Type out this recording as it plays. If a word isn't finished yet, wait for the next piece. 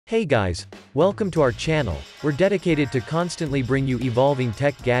Hey guys, welcome to our channel. We're dedicated to constantly bring you evolving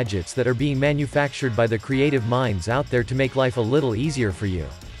tech gadgets that are being manufactured by the creative minds out there to make life a little easier for you.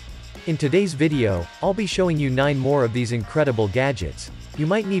 In today's video, I'll be showing you 9 more of these incredible gadgets. You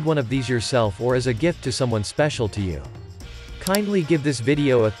might need one of these yourself or as a gift to someone special to you. Kindly give this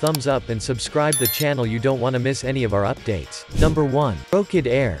video a thumbs up and subscribe the channel, you don't want to miss any of our updates. Number 1. Rokid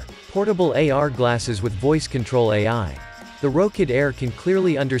Air. Portable AR glasses with voice control AI. The Rokid Air can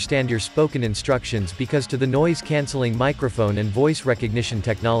clearly understand your spoken instructions because to the noise-canceling microphone and voice recognition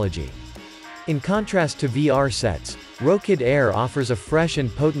technology. In contrast to VR sets, Rokid Air offers a fresh and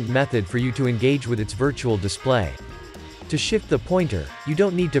potent method for you to engage with its virtual display. To shift the pointer, you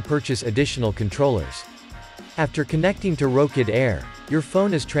don't need to purchase additional controllers. After connecting to Rokid Air, your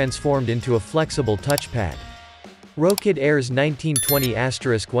phone is transformed into a flexible touchpad. Rokid Air's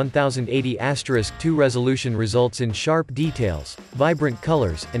 1920*1080*2 resolution results in sharp details, vibrant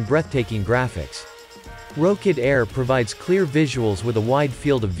colors, and breathtaking graphics. Rokid Air provides clear visuals with a wide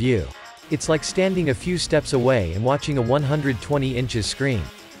field of view. It's like standing a few steps away and watching a 120-inch screen.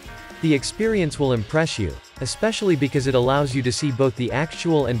 The experience will impress you, especially because it allows you to see both the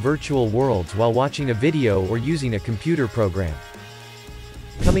actual and virtual worlds while watching a video or using a computer program.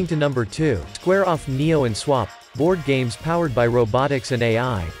 Coming to number 2. Square Off Neo and Swap. Board games powered by robotics and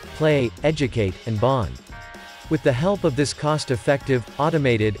AI, play, educate, and bond. With the help of this cost-effective,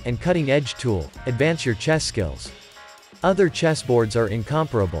 automated, and cutting-edge tool, advance your chess skills. Other chessboards are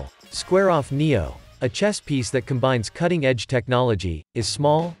incomparable. Square Off Neo, a chess piece that combines cutting-edge technology, is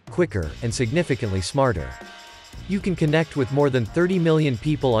small, quicker, and significantly smarter. You can connect with more than 30 million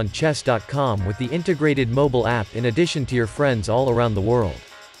people on chess.com with the integrated mobile app in addition to your friends all around the world.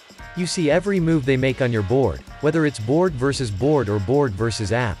 You see every move they make on your board, whether it's board versus board or board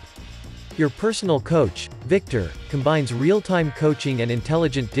versus app. Your personal coach, Victor, combines real-time coaching and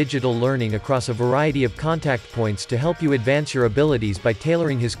intelligent digital learning across a variety of contact points to help you advance your abilities by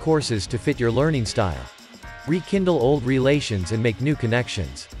tailoring his courses to fit your learning style. Rekindle old relations and make new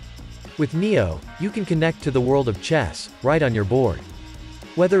connections. With Neo, you can connect to the world of chess, right on your board.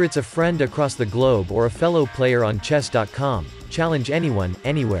 Whether it's a friend across the globe or a fellow player on chess.com, challenge anyone,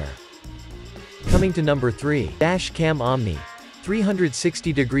 anywhere. Coming to number 3. Dash Cam Omni.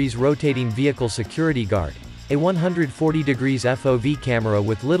 360 degrees rotating vehicle security guard. A 140 degrees FOV camera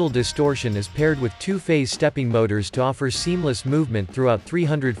with little distortion is paired with 2-phase stepping motors to offer seamless movement throughout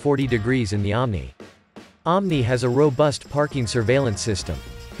 340 degrees in the Omni. Omni has a robust parking surveillance system.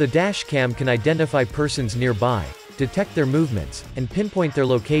 The dash cam can identify persons nearby, detect their movements, and pinpoint their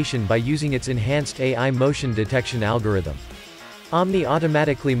location by using its enhanced AI motion detection algorithm. Omni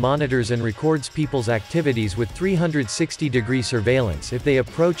automatically monitors and records people's activities with 360-degree surveillance if they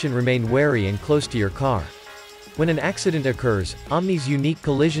approach and remain wary and close to your car. When an accident occurs, Omni's unique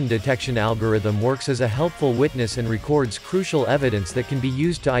collision detection algorithm works as a helpful witness and records crucial evidence that can be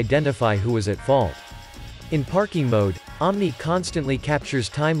used to identify who is at fault. In parking mode, Omni constantly captures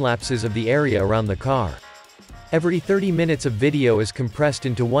time-lapses of the area around the car. Every 30 minutes of video is compressed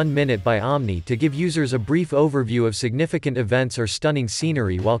into 1 minute by Omni to give users a brief overview of significant events or stunning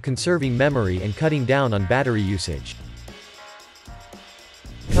scenery while conserving memory and cutting down on battery usage.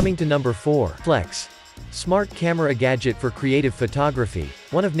 Coming to number 4. Flex. Smart camera gadget for creative photography.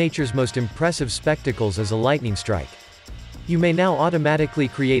 One of nature's most impressive spectacles is a lightning strike. You may now automatically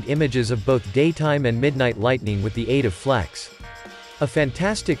create images of both daytime and midnight lightning with the aid of Flex. A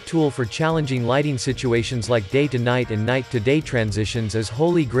fantastic tool for challenging lighting situations like day to night and night to day transitions is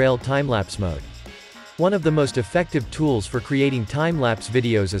Holy Grail time-lapse mode. One of the most effective tools for creating time-lapse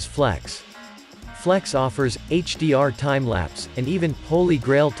videos is Flex. Flex offers HDR time-lapse, and even Holy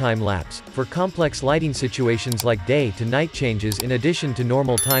Grail time-lapse, for complex lighting situations like day to night changes in addition to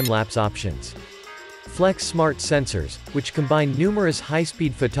normal time-lapse options. Flex Smart Sensors, which combine numerous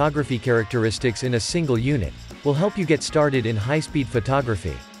high-speed photography characteristics in a single unit, will help you get started in high-speed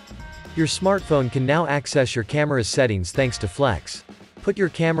photography. Your smartphone can now access your camera's settings thanks to Flex. Put your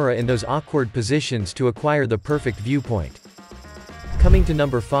camera in those awkward positions to acquire the perfect viewpoint. Coming to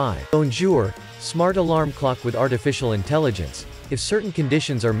number 5. Bonjour. Smart alarm clock with artificial intelligence. If certain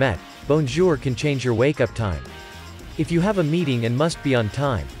conditions are met, Bonjour can change your wake-up time. If you have a meeting and must be on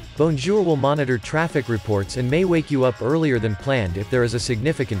time, Bonjour will monitor traffic reports and may wake you up earlier than planned if there is a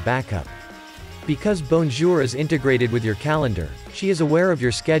significant backup. Because Bonjour is integrated with your calendar, she is aware of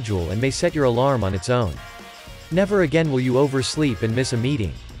your schedule and may set your alarm on its own. Never again will you oversleep and miss a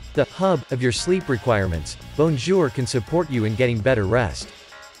meeting. The hub of your sleep requirements, Bonjour can support you in getting better rest.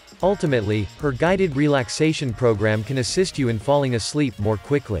 Ultimately, her guided relaxation program can assist you in falling asleep more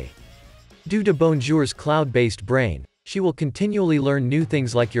quickly. Due to Bonjour's cloud-based brain, She will continually learn new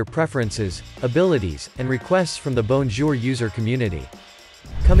things like your preferences, abilities, and requests from the Bonjour user community.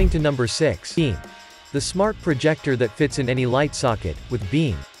 Coming to number 6. Beam. The smart projector that fits in any light socket. With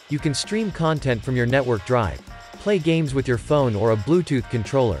Beam, you can stream content from your network drive, play games with your phone or a Bluetooth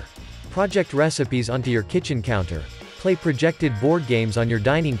controller, project recipes onto your kitchen counter, play projected board games on your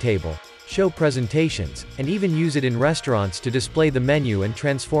dining table, show presentations, and even use it in restaurants to display the menu and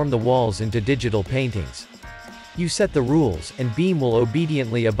transform the walls into digital paintings. You set the rules, and Beam will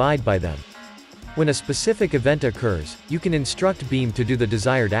obediently abide by them. When a specific event occurs, you can instruct Beam to do the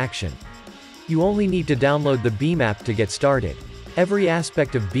desired action. You only need to download the Beam app to get started. Every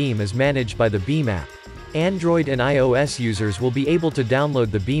aspect of Beam is managed by the Beam app. Android and iOS users will be able to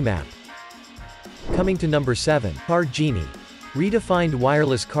download the Beam app. Coming to number 7. CarrGenie. Redefined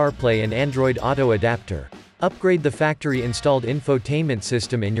wireless CarPlay and Android Auto adapter. Upgrade the factory-installed infotainment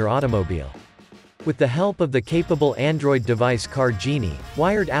system in your automobile. With the help of the capable Android device CarrGenie,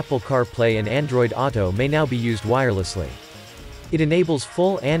 wired Apple CarPlay and Android Auto may now be used wirelessly. It enables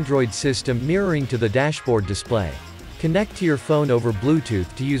full Android system mirroring to the dashboard display. Connect to your phone over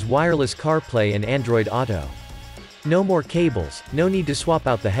Bluetooth to use wireless CarPlay and Android Auto. No more cables, no need to swap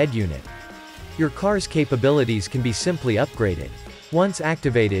out the head unit. Your car's capabilities can be simply upgraded. Once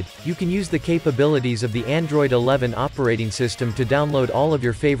activated, you can use the capabilities of the Android 11 operating system to download all of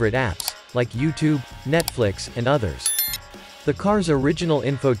your favorite apps, like YouTube, Netflix, and others. The car's original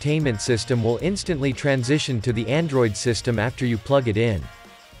infotainment system will instantly transition to the Android system after you plug it in.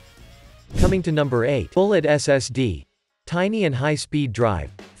 Coming to number 8. Bullet SSD. Tiny and high-speed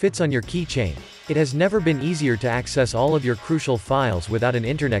drive, fits on your keychain. It has never been easier to access all of your crucial files without an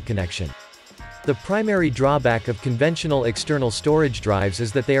internet connection. The primary drawback of conventional external storage drives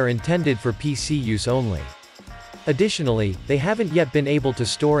is that they are intended for PC use only. Additionally, they haven't yet been able to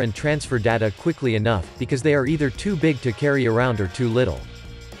store and transfer data quickly enough, because they are either too big to carry around or too little.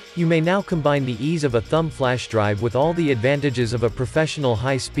 You may now combine the ease of a thumb flash drive with all the advantages of a professional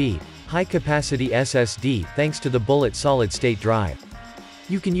high-speed, high-capacity SSD thanks to the Bullet solid-state drive.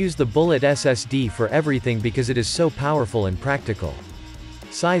 You can use the Bullet SSD for everything because it is so powerful and practical.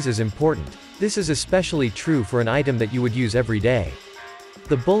 Size is important. This is especially true for an item that you would use every day.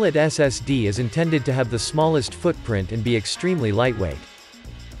 The Bullet SSD is intended to have the smallest footprint and be extremely lightweight.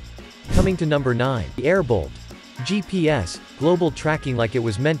 Coming to number 9. The Airbolt. GPS, global tracking like it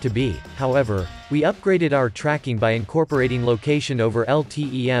was meant to be. However, we upgraded our tracking by incorporating location over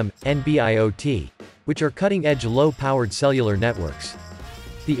LTE-M, NB-IoT, which are cutting-edge low-powered cellular networks.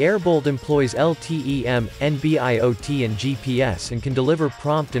 The Airbolt employs LTE-M, NB-IoT and GPS and can deliver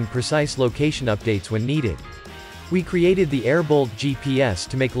prompt and precise location updates when needed. We created the Airbolt GPS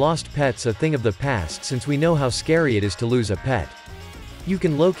to make lost pets a thing of the past, since we know how scary it is to lose a pet. You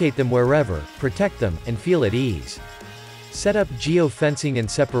can locate them wherever, protect them, and feel at ease. Set up geo-fencing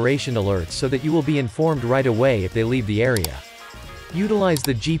and separation alerts so that you will be informed right away if they leave the area. Utilize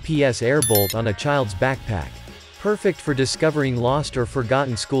the GPS Airbolt on a child's backpack. Perfect for discovering lost or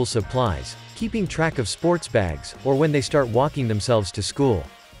forgotten school supplies, keeping track of sports bags, or when they start walking themselves to school.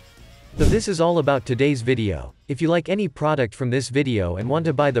 So this is all about today's video. If you like any product from this video and want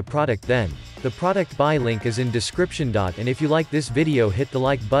to buy the product, then the product buy link is in description. And if you like this video, hit the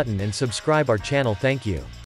like button and subscribe our channel. Thank you.